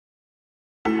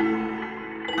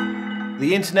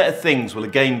The Internet of Things will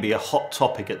again be a hot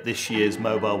topic at this year's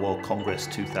Mobile World Congress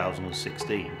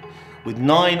 2016, with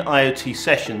 9 IoT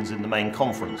sessions in the main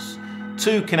conference,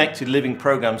 2 Connected Living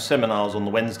Programme seminars on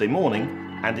the Wednesday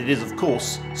morning, and it is of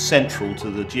course central to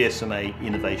the GSMA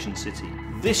Innovation City.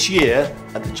 This year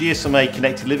at the GSMA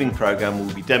Connected Living Programme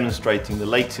we'll be demonstrating the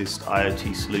latest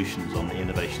IoT solutions on the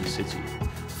Innovation City,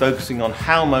 focusing on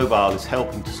how mobile is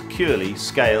helping to securely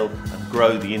scale and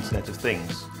grow the Internet of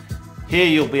Things. Here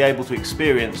you'll be able to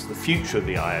experience the future of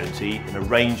the IoT in a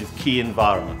range of key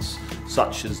environments,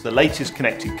 such as the latest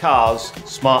connected cars,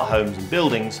 smart homes and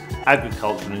buildings,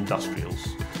 agriculture and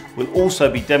industrials. We'll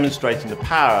also be demonstrating the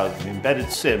power of an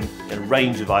embedded SIM in a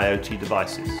range of IoT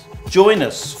devices. Join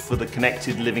us for the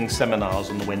Connected Living seminars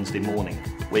on the Wednesday morning,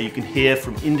 where you can hear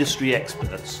from industry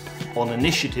experts on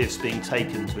initiatives being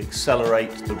taken to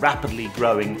accelerate the rapidly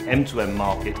growing M2M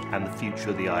market and the future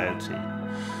of the IoT.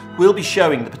 We'll be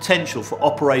showing the potential for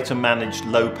operator-managed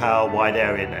low-power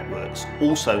wide-area networks,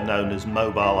 also known as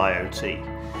mobile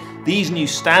IoT. These new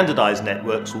standardized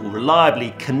networks will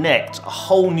reliably connect a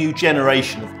whole new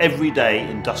generation of everyday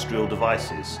industrial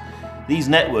devices. These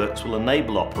networks will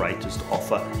enable operators to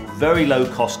offer very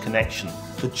low-cost connection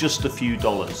for just a few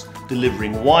dollars,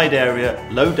 delivering wide-area,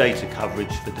 low-data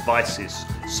coverage for devices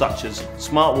such as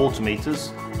smart water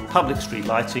meters, public street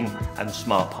lighting and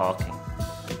smart parking.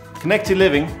 Connected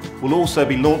Living will also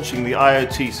be launching the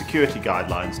IoT security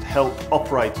guidelines to help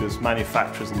operators,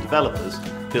 manufacturers and developers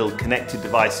build connected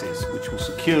devices which will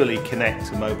securely connect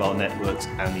to mobile networks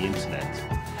and the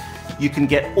internet. You can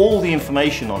get all the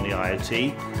information on the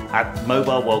IoT at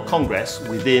Mobile World Congress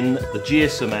within the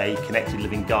GSMA Connected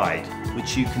Living Guide,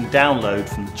 which you can download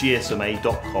from the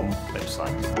gsma.com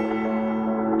website.